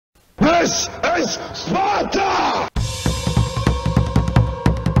This is Sparta!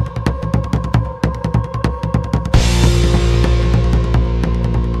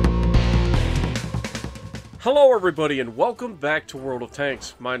 Hello everybody and welcome back to World of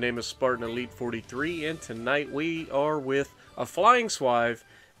Tanks. My name is Spartan Elite 43 and tonight we are with a Flying Swive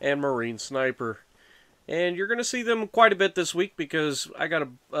and Marine Sniper. And you're going to see them quite a bit this week because I got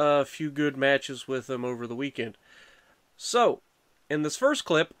a few good matches with them over the weekend. So, in this first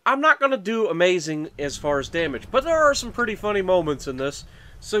clip, I'm not going to do amazing as far as damage, but there are some pretty funny moments in this,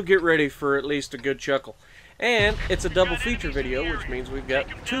 so get ready for at least a good chuckle. And it's a double feature video, which means we've got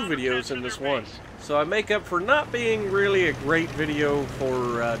two videos in this one. So I make up for not being really a great video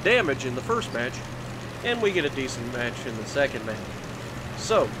for damage in the first match, and we get a decent match in the second match.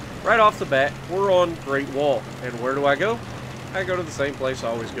 So, right off the bat, we're on Great Wall. And where do I go? I go to the same place I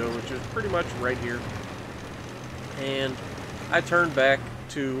always go, which is pretty much right here. And I turn back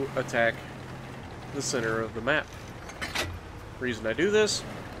to attack the center of the map. Reason I do this,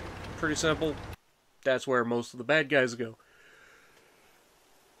 pretty simple. That's where most of the bad guys go.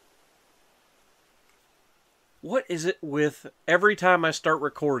 What is it with every time I start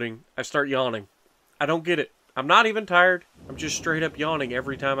recording, I start yawning? I don't get it. I'm not even tired. I'm just straight up yawning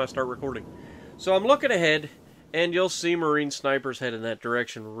every time I start recording. So I'm looking ahead, and you'll see Marine Snipers head in that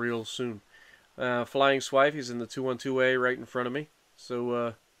direction real soon. Flying Swive, he's in the 212A right in front of me.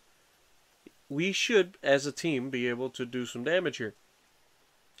 So we should, as a team, be able to do some damage here.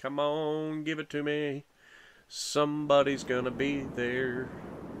 Come on, give it to me. Somebody's gonna be there,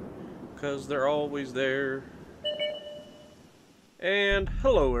 'cause they're always there. And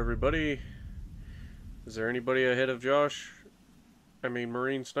hello everybody. Is there anybody ahead of Josh? I mean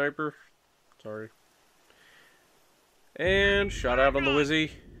Marine Sniper. Sorry. And shot out on the Wizzy.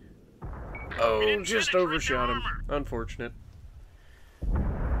 Oh, just overshot him. Unfortunate.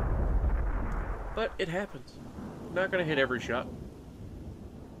 But it happens. Not gonna hit every shot.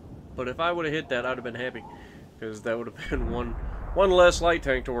 But if I would have hit that, I'd have been happy. Because that would have been one less light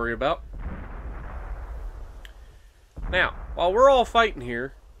tank to worry about. Now, while we're all fighting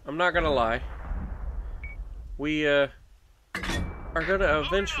here, I'm not going to lie. We are going to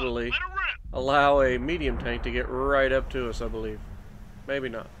eventually allow a medium tank to get right up to us, I believe. Maybe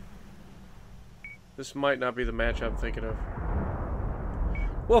not. This might not be the match I'm thinking of.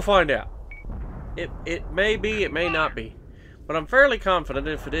 We'll find out. It may be, it may not be. But I'm fairly confident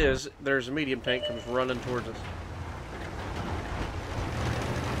if it is, there's a medium tank comes running towards us.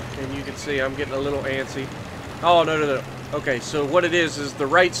 And you can see I'm getting a little antsy. Oh, no. Okay, so what it is the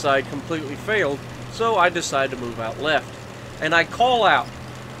right side completely failed, so I decide to move out left. And I call out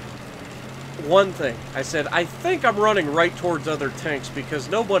one thing. I said, I think I'm running right towards other tanks because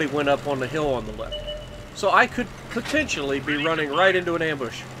nobody went up on the hill on the left. So I could potentially be running right into an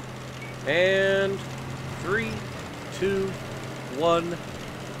ambush. And 3, 2, 1.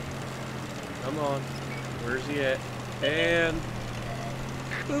 Come on. Where's he at? And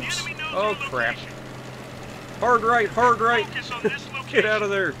oops. Oh crap. Hard right, hard right. Get out of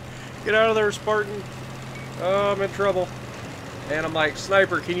there. Get out of there, Spartan. Oh, I'm in trouble. And I'm like,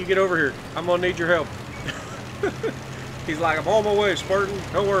 Sniper, can you get over here? I'm gonna need your help. He's like, I'm on my way, Spartan.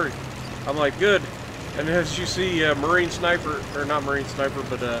 Don't worry. I'm like, good. And as you see, Marine Sniper, or not Marine Sniper,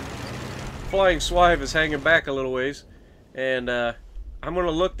 but Flying Swive is hanging back a little ways. And I'm going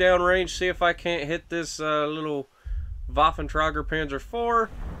to look down range, see if I can't hit this little Waffentrager Panzer IV.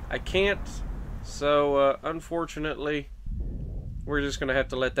 I can't. So, unfortunately, we're just going to have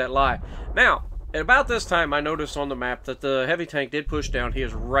to let that lie. Now, at about this time, I noticed on the map that the heavy tank did push down. He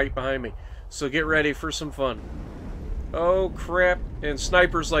is right behind me. So get ready for some fun. Oh, crap. And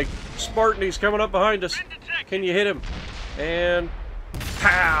Sniper's like, Spartan, he's coming up behind us. Can you hit him? And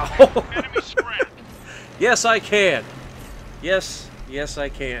pow! Yes, I can. Yes, I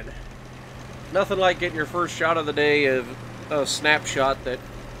can. Nothing like getting your first shot of the day of a snapshot that,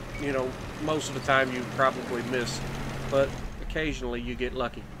 you know, most of the time you probably miss, but occasionally you get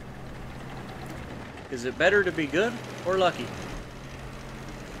lucky. Is it better to be good or lucky?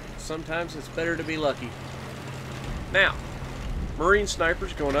 Sometimes it's better to be lucky. Now, Marine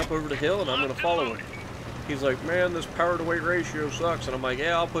Sniper's going up over the hill and I'm going to follow him. He's like, man, this power to weight ratio sucks. And I'm like,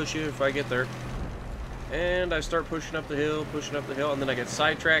 yeah, I'll push you if I get there. And I start pushing up the hill, and then I get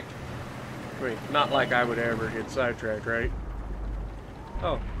sidetracked. I mean, not like I would ever get sidetracked, right?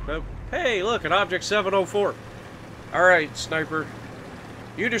 Oh, nope. Hey, look, an Object 704. Alright, Sniper.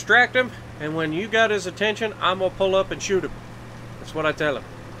 You distract him, and when you got his attention, I'm gonna pull up and shoot him. That's what I tell him.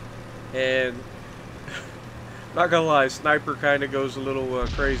 And, not gonna lie, Sniper kind of goes a little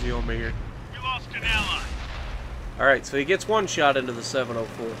crazy on me here. We lost an ally. Alright, so he gets one shot into the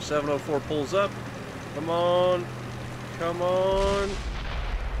 704. 704 pulls up. Come on. Come on.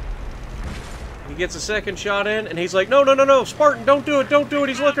 He gets a second shot in, and he's like, no, no, no, no, Spartan, don't do it, don't do it.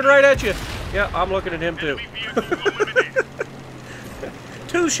 He's looking right at you. Yeah, I'm looking at him too.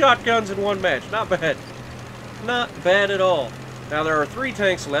 2 shotguns in 1 match. Not bad. Not bad at all. Now, there are 3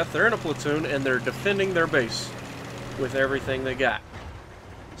 tanks left. They're in a platoon, and they're defending their base with everything they got.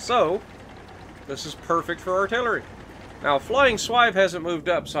 So, this is perfect for artillery. Now, Flying Swive hasn't moved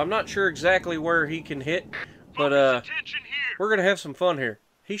up, so I'm not sure exactly where he can hit, but we're going to have some fun here.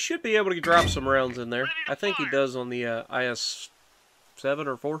 He should be able to drop some rounds in there. I think he does on the IS-7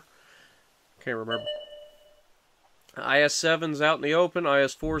 or 4. Can't remember. IS-7's out in the open.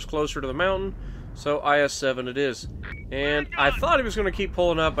 IS-4's closer to the mountain. So IS-7 it is. And I thought he was going to keep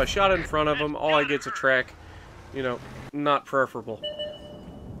pulling up. I shot in front of him. All I get's a track. You know, not preferable.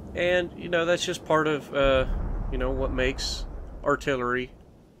 And, you know, that's just part of, you know, what makes artillery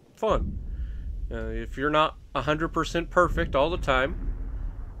fun. If you're not 100% perfect all the time,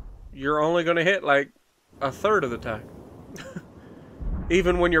 you're only going to hit like 1/3 of the time.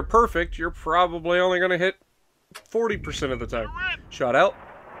 Even when you're perfect, you're probably only going to hit 40% of the time. Shot out.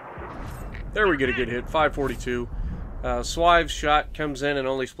 There we get a good hit. 542. Swive's shot comes in and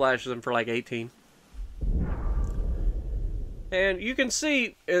only splashes him for like 18. And you can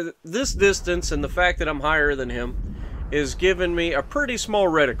see this distance and the fact that I'm higher than him is giving me a pretty small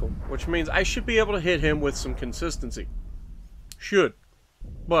reticle, which means I should be able to hit him with some consistency. Should.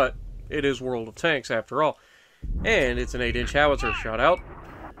 But it is World of Tanks after all. And it's an 8-inch howitzer. Shot out.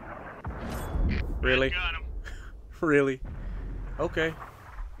 Really? Really? Okay.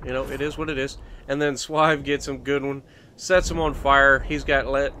 You know, it is what it is. And then Swive gets him good one. Sets him on fire. He's got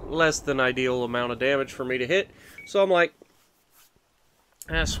less than ideal amount of damage for me to hit. So I'm like,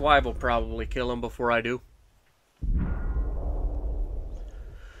 Swive will probably kill him before I do.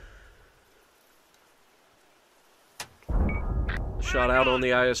 Shot out on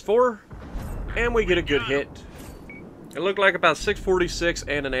the IS-4. And we get a good hit. It looked like about 646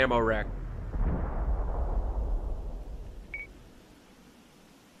 and an ammo rack.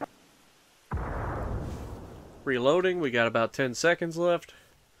 Reloading. We got about 10 seconds left.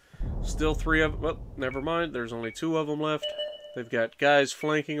 Still 3 of them. Oh, never mind. There's only 2 of them left. They've got guys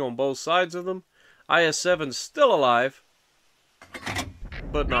flanking on both sides of them. IS-7's still alive,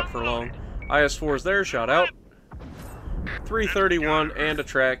 but not for long. IS-4's there. Shot out. 331 and a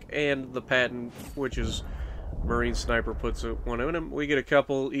track and the patent, which is Marine Sniper puts one in him. We get a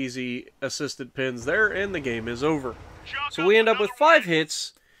couple easy assisted pins there, and the game is over. So we end up with 5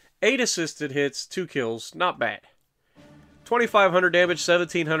 hits, 8 assisted hits, 2 kills. Not bad. 2,500 damage,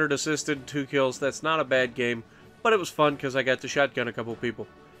 1,700 assisted, 2 kills. That's not a bad game, but it was fun because I got to shotgun a couple people.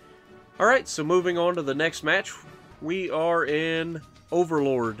 Alright, so moving on to the next match. We are in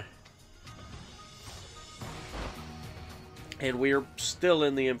Overlord. And we are still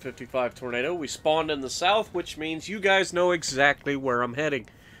in the M55 Tornado. We spawned in the south, which means you guys know exactly where I'm heading.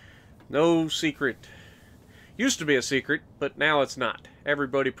 No secret. Used to be a secret, but now it's not.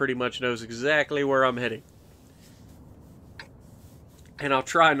 Everybody pretty much knows exactly where I'm heading. And I'll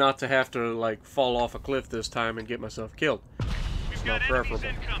try not to have to, like, fall off a cliff this time and get myself killed. It's not preferable.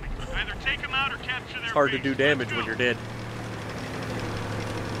 It's hard to do damage when you're dead.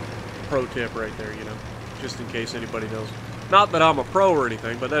 Pro tip right there, you know. Just in case anybody knows. Not that I'm a pro or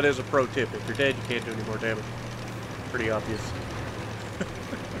anything, but that is a pro tip. If you're dead, you can't do any more damage. Pretty obvious.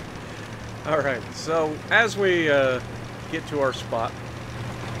 Alright, so as we get to our spot,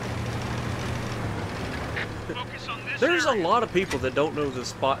 there's a lot of people that don't know this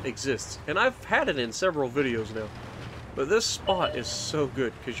spot exists. And I've had it in several videos now. But this spot is so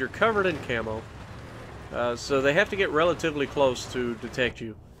good because you're covered in camo. So they have to get relatively close to detect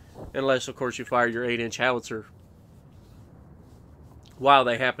you. Unless, of course, you fire your 8-inch howitzer while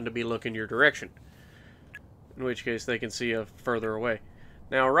they happen to be looking your direction. In which case, they can see you further away.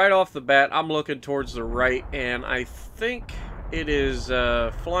 Now, right off the bat, I'm looking towards the right, and I think it is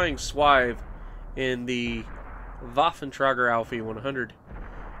Flying Swive in the Waffentrager Alfie 100.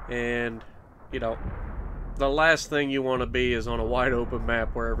 And, you know, the last thing you want to be is on a wide open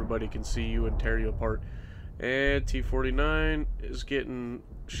map where everybody can see you and tear you apart. And T-49 is getting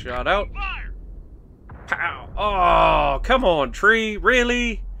shot out. Pow! Oh, come on, tree.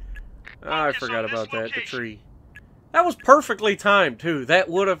 Really? Oh, I forgot about that. The tree. That was perfectly timed, too. That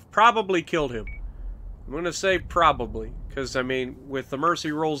would have probably killed him. I'm going to say probably. Because, I mean, with the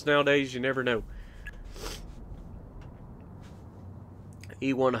mercy rolls nowadays, you never know.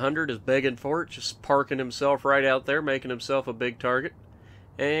 E100 is begging for it. Just parking himself right out there, making himself a big target.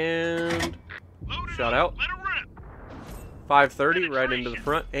 And shot out. 530 right into the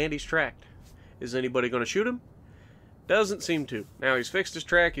front, and he's tracked. Is anybody going to shoot him? Doesn't seem to. Now he's fixed his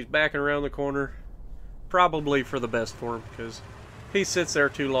track, he's backing around the corner. Probably for the best for him, because if he sits there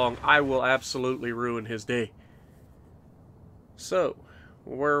too long, I will absolutely ruin his day. So,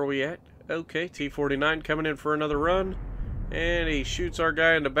 where are we at? Okay, T-49 coming in for another run. And he shoots our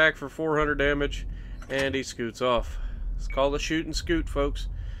guy in the back for 400 damage. And he scoots off. It's called a shoot and scoot, folks.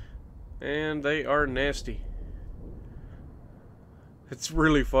 And they are nasty. It's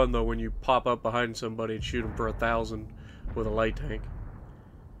really fun, though, when you pop up behind somebody and shoot them for 1,000 with a light tank.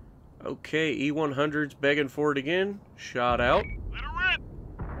 Okay, E-100's begging for it again. Shot out. Let her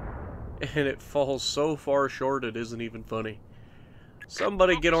rip. And it falls so far short it isn't even funny.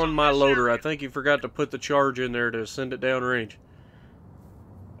 Somebody get on my loader. I think you forgot to put the charge in there to send it down range.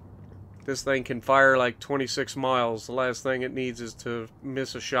 This thing can fire like 26 miles. The last thing it needs is to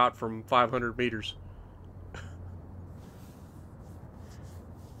miss a shot from 500 meters.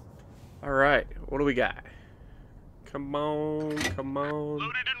 Alright, what do we got? Come on, come on.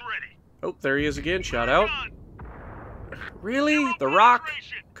 Loaded and ready. Oh, there he is again. Shot out. Really? The Rock?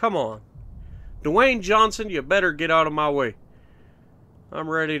 Come on. Dwayne Johnson, you better get out of my way. I'm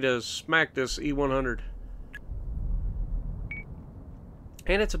ready to smack this E-100.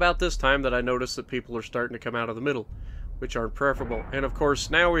 And it's about this time that I notice that people are starting to come out of the middle, which aren't preferable. And of course,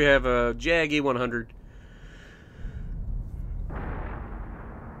 now we have a Jag E-100.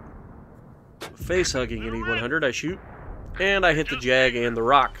 Face-hugging an E-100, I shoot. And I hit the Jag and the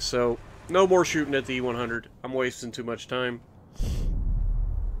Rock, so no more shooting at the E-100. I'm wasting too much time.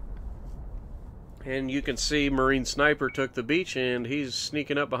 And you can see Marine Sniper took the beach, and he's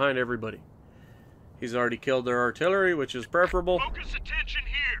sneaking up behind everybody. He's already killed their artillery, which is preferable. Focus attention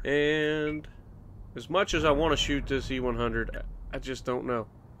here. And as much as I want to shoot this E-100, I just don't know.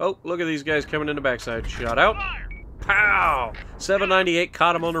 Oh, look at these guys coming in the backside. Shot out. Fire. Pow! 798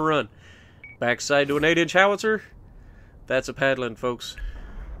 caught him on the run. Backside to an 8-inch howitzer. That's a paddling, folks.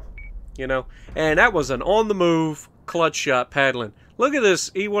 You know, and that was an on-the-move clutch shot paddling. Look at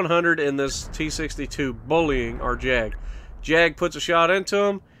this E-100 and this T-62 bullying our Jag. Jag puts a shot into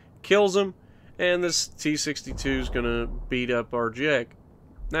him, kills him, and this T-62 is going to beat up our Jag.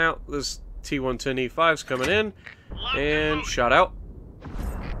 Now, this T-110E5's coming in, and shot out.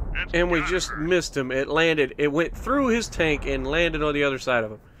 And we just missed him. It landed, it went through his tank and landed on the other side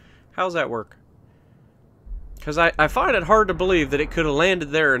of him. How's that work? Because I find it hard to believe that it could have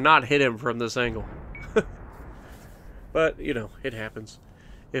landed there and not hit him from this angle. But, you know, it happens.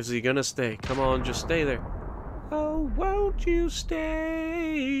 Is he gonna stay? Come on, just stay there. Oh, won't you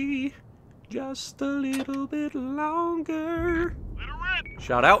stay just a little bit longer? Let her rip.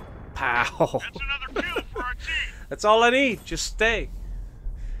 Shot out. Pow. That's another kill for our team. That's all I need. Just stay.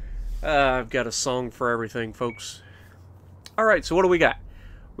 I've got a song for everything, folks. Alright, so what do we got?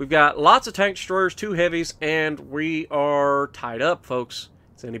 We've got lots of tank destroyers, 2 heavies, and we are tied up, folks.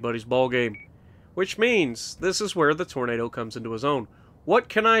 It's anybody's ball game. Which means this is where the Tornado comes into his own. What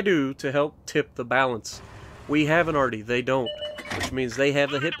can I do to help tip the balance? We have an arty, they don't. Which means they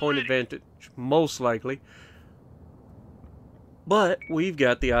have the hit point advantage, most likely. But we've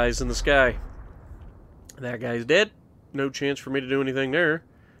got the eyes in the sky. That guy's dead. No chance for me to do anything there.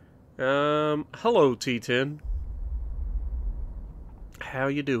 Hello, T-10. How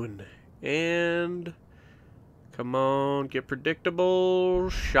you doing? And come on, get predictable.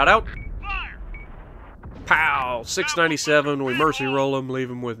 Shot out. Fire. Pow! 697. We mercy roll him, leave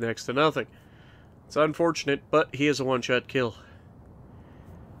him with next to nothing. It's unfortunate, but he is a one-shot kill.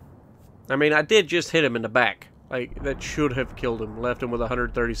 I mean, I did just hit him in the back. Like, that should have killed him. Left him with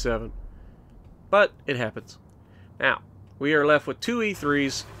 137. But it happens. Now, we are left with 2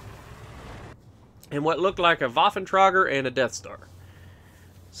 E3s and what looked like a Waffentrager and a Death Star.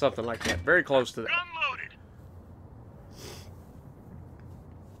 Something like that. Very close to that. Gun loaded.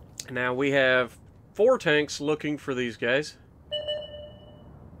 Now we have 4 tanks looking for these guys.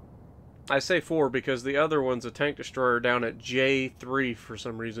 I say 4 because the other one's a tank destroyer down at J3 for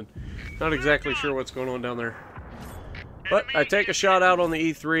some reason. Not exactly sure what's going on down there. But I take a shot out on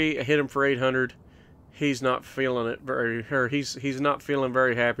the E3, I hit him for 800. He's not feeling it very, or he's not feeling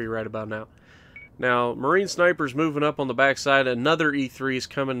very happy right about now. Now, Marine Sniper's moving up on the backside. Another E3 is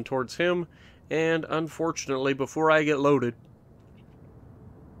coming towards him. And unfortunately, before I get loaded,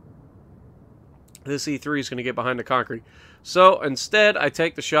 this E3 is going to get behind the concrete. So, instead, I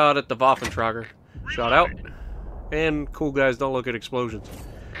take the shot at the Waffentrager. Shot out. And cool guys don't look at explosions.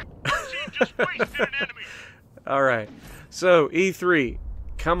 Just wasted an enemy. Alright. So, E3.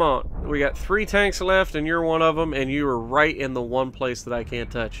 Come on. We got 3 tanks left, and you're one of them, and you are right in the one place that I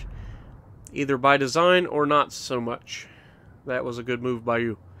can't touch. Either by design or not so much. That was a good move by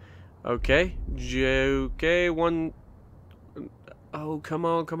you. Okay. Okay, one... Oh, come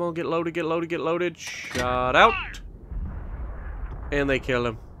on, come on. Get loaded, get loaded, get loaded. Shot out. And they kill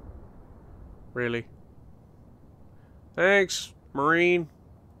him. Really? Thanks, Marine.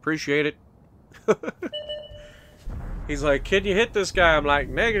 Appreciate it. He's like, can you hit this guy? I'm like,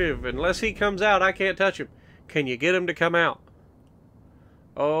 negative. Unless he comes out, I can't touch him. Can you get him to come out?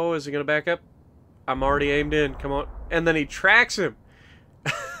 Oh, is he going to back up? I'm already aimed in. Come on. And then he tracks him.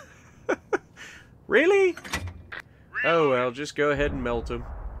 Really? Oh, well, just go ahead and melt him.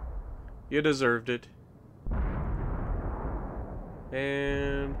 You deserved it.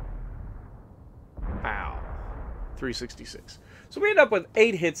 And... Pow. 366. So we end up with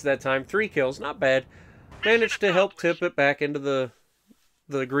 8 hits that time, 3 kills, not bad. Managed to help tip it back into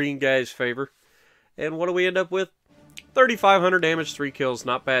the green guy's favor. And what do we end up with? 3,500 damage, 3 kills,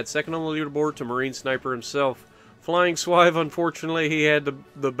 not bad. Second on the leaderboard to Marine Sniper himself. Flying Swive, unfortunately, he had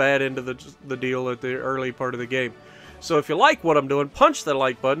the bad end of the deal at the early part of the game. So if you like what I'm doing, punch that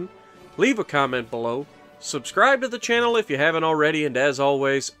like button, leave a comment below, subscribe to the channel if you haven't already, and as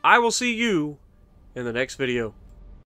always, I will see you in the next video.